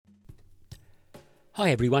Hi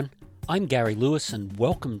everyone, I'm Gary Lewis and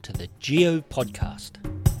welcome to the Geo Podcast.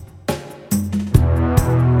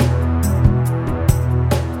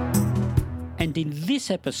 And in this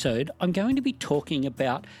episode, I'm going to be talking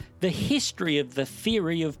about the history of the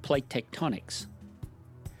theory of plate tectonics.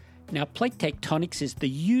 Now, plate tectonics is the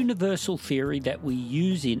universal theory that we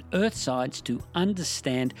use in Earth science to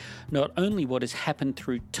understand not only what has happened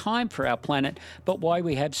through time for our planet, but why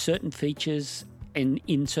we have certain features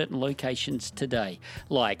in certain locations today,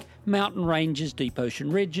 like mountain ranges, deep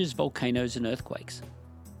ocean ridges, volcanoes and earthquakes.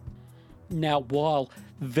 Now, while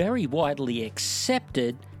very widely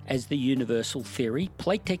accepted as the universal theory,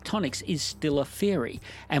 plate tectonics is still a theory,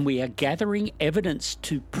 and we are gathering evidence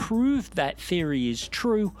to prove that theory is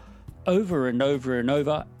true over and over and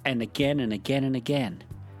over and again and again and again.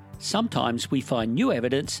 Sometimes we find new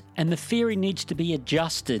evidence and the theory needs to be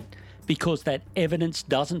adjusted because that evidence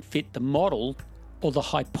doesn't fit the model or the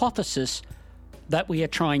hypothesis that we are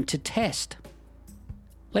trying to test.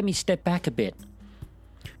 Let me step back a bit.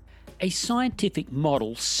 A scientific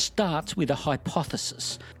model starts with a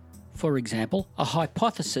hypothesis. For example, a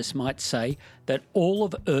hypothesis might say that all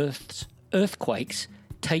of Earth's earthquakes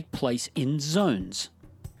take place in zones.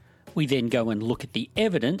 We then go and look at the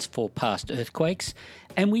evidence for past earthquakes,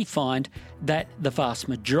 and we find that the vast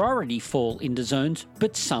majority fall into zones,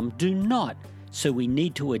 but some do not. So we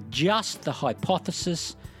need to adjust the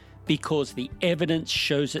hypothesis because the evidence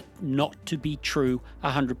shows it not to be true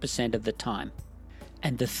 100% of the time.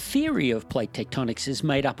 And the theory of plate tectonics is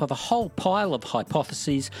made up of a whole pile of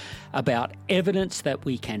hypotheses about evidence that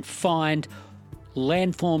we can find,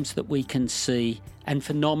 landforms that we can see, and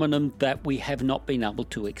phenomena that we have not been able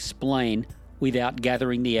to explain without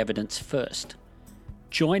gathering the evidence first.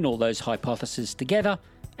 Join all those hypotheses together,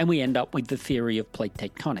 and we end up with the theory of plate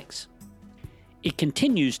tectonics. It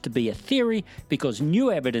continues to be a theory because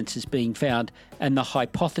new evidence is being found and the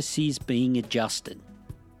hypotheses being adjusted.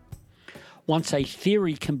 Once a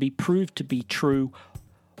theory can be proved to be true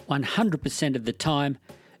 100% of the time,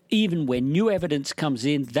 even when new evidence comes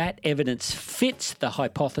in, that evidence fits the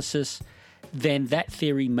hypothesis, then that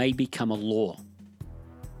theory may become a law.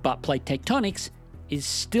 But plate tectonics is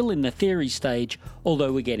still in the theory stage,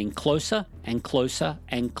 although we're getting closer and closer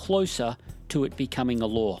and closer to it becoming a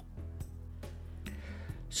law.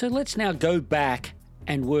 So let's now go back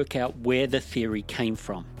and work out where the theory came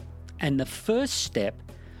from. And the first step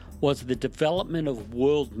was the development of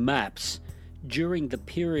world maps during the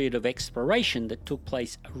period of exploration that took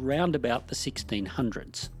place around about the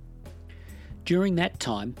 1600s. During that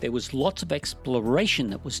time, there was lots of exploration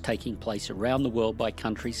that was taking place around the world by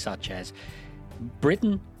countries such as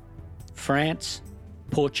Britain, France,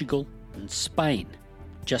 Portugal, and Spain,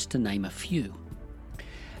 just to name a few.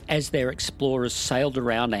 As their explorers sailed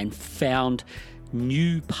around and found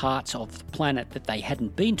new parts of the planet that they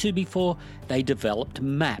hadn't been to before, they developed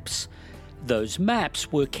maps. Those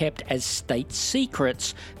maps were kept as state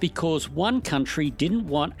secrets because one country didn't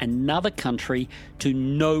want another country to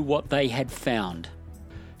know what they had found.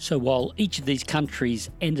 So while each of these countries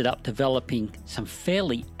ended up developing some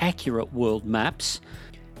fairly accurate world maps,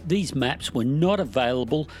 these maps were not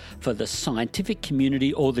available for the scientific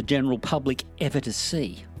community or the general public ever to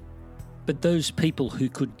see. But those people who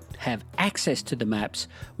could have access to the maps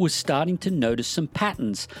were starting to notice some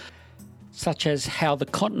patterns, such as how the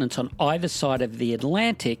continents on either side of the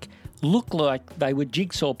Atlantic look like they were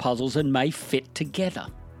jigsaw puzzles and may fit together.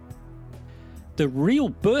 The real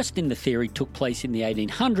burst in the theory took place in the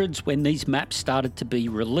 1800s when these maps started to be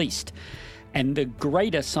released, and the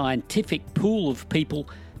greater scientific pool of people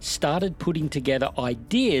started putting together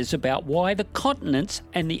ideas about why the continents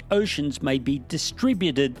and the oceans may be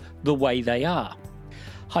distributed the way they are.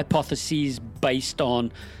 Hypotheses based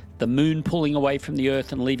on the moon pulling away from the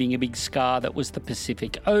Earth and leaving a big scar that was the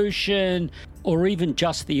Pacific Ocean, or even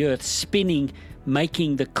just the Earth spinning,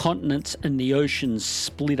 making the continents and the oceans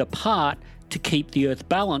split apart to keep the Earth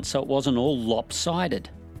balanced so it wasn't all lopsided.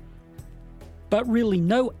 But really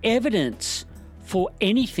no evidence for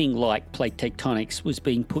anything like plate tectonics was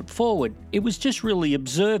being put forward. It was just really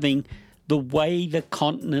observing the way the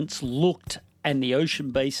continents looked and the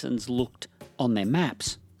ocean basins looked on their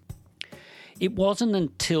maps. It wasn't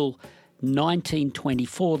until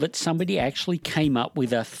 1924 that somebody actually came up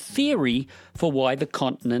with a theory for why the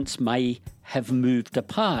continents may have moved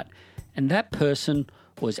apart, and that person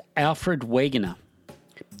was Alfred Wegener.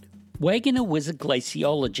 Wegener was a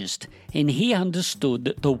glaciologist, and he understood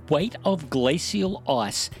that the weight of glacial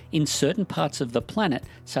ice in certain parts of the planet,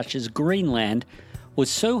 such as Greenland, was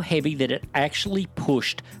so heavy that it actually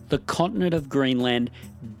pushed the continent of Greenland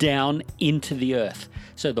down into the Earth.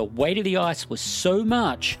 So the weight of the ice was so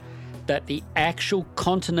much that the actual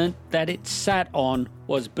continent that it sat on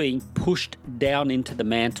was being pushed down into the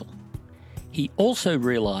mantle. He also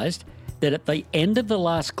realised that at the end of the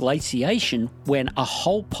last glaciation, when a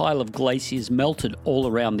whole pile of glaciers melted all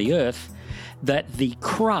around the Earth, that the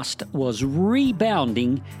crust was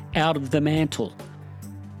rebounding out of the mantle.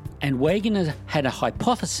 And Wegener had a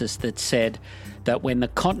hypothesis that said that when the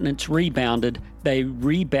continents rebounded, they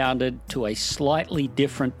rebounded to a slightly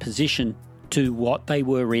different position to what they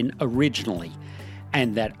were in originally,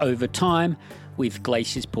 and that over time, with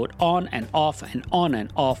glaciers put on and off and on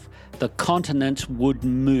and off, the continents would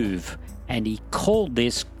move, and he called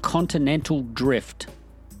this continental drift.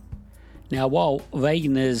 Now, while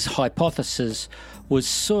Wegener's hypothesis was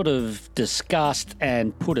sort of discussed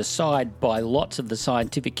and put aside by lots of the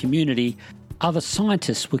scientific community, other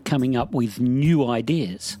scientists were coming up with new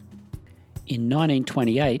ideas. In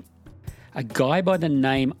 1928, a guy by the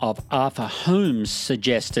name of Arthur Holmes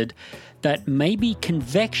suggested that maybe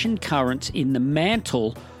convection currents in the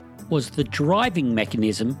mantle was the driving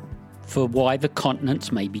mechanism for why the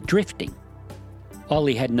continents may be drifting. While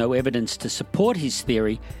he had no evidence to support his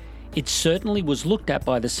theory, it certainly was looked at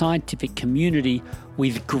by the scientific community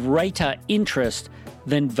with greater interest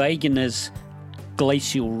than Wegener's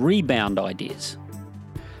glacial rebound ideas.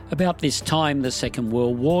 About this time, the Second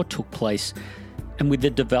World War took place, and with the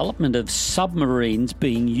development of submarines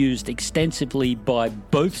being used extensively by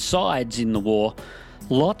both sides in the war,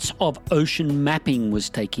 lots of ocean mapping was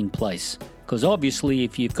taking place. Because obviously,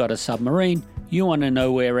 if you've got a submarine, you want to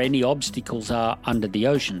know where any obstacles are under the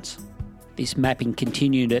oceans. This mapping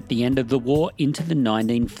continued at the end of the war into the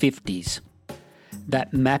 1950s.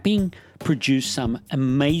 That mapping produced some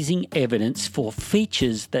amazing evidence for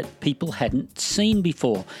features that people hadn't seen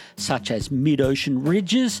before, such as mid-ocean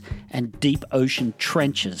ridges and deep ocean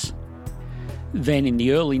trenches. Then in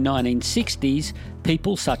the early 1960s,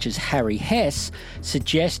 people such as Harry Hess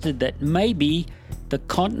suggested that maybe the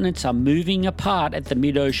continents are moving apart at the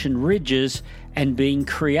mid-ocean ridges and being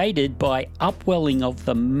created by upwelling of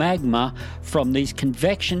the magma from these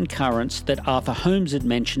convection currents that Arthur Holmes had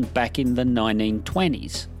mentioned back in the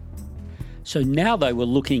 1920s. So now they were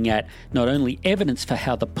looking at not only evidence for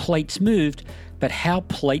how the plates moved, but how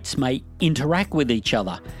plates may interact with each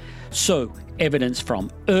other. So evidence from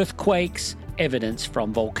earthquakes, evidence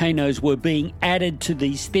from volcanoes were being added to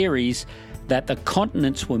these theories that the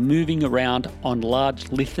continents were moving around on large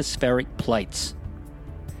lithospheric plates.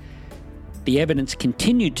 The evidence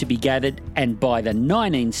continued to be gathered, and by the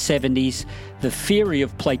 1970s, the theory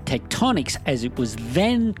of plate tectonics, as it was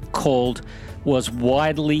then called, was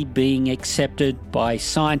widely being accepted by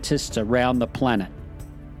scientists around the planet.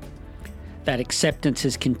 That acceptance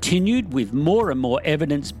has continued with more and more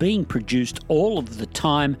evidence being produced all of the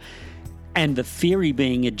time, and the theory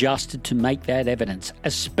being adjusted to make that evidence,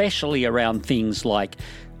 especially around things like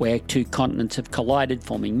where two continents have collided,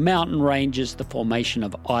 forming mountain ranges, the formation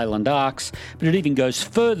of island arcs. But it even goes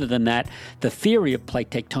further than that. The theory of plate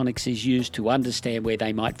tectonics is used to understand where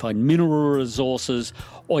they might find mineral resources,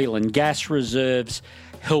 oil and gas reserves,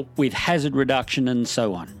 help with hazard reduction, and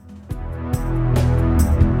so on.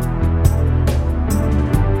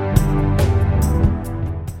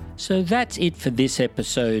 So that's it for this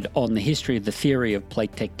episode on the history of the theory of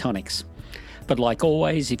plate tectonics. But like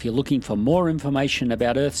always, if you're looking for more information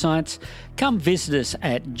about earth science, come visit us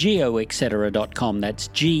at geoetc.com. That's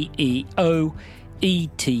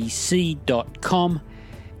geoetc.com.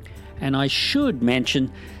 And I should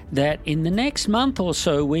mention that in the next month or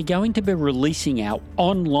so, we're going to be releasing our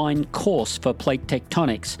online course for plate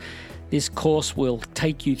tectonics. This course will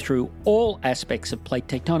take you through all aspects of plate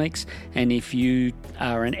tectonics, and if you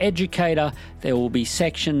are an educator, there will be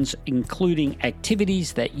sections including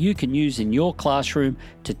activities that you can use in your classroom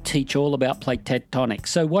to teach all about plate tectonics.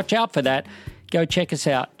 So watch out for that. Go check us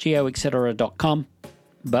out, geoetc.com.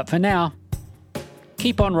 But for now,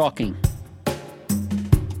 keep on rocking.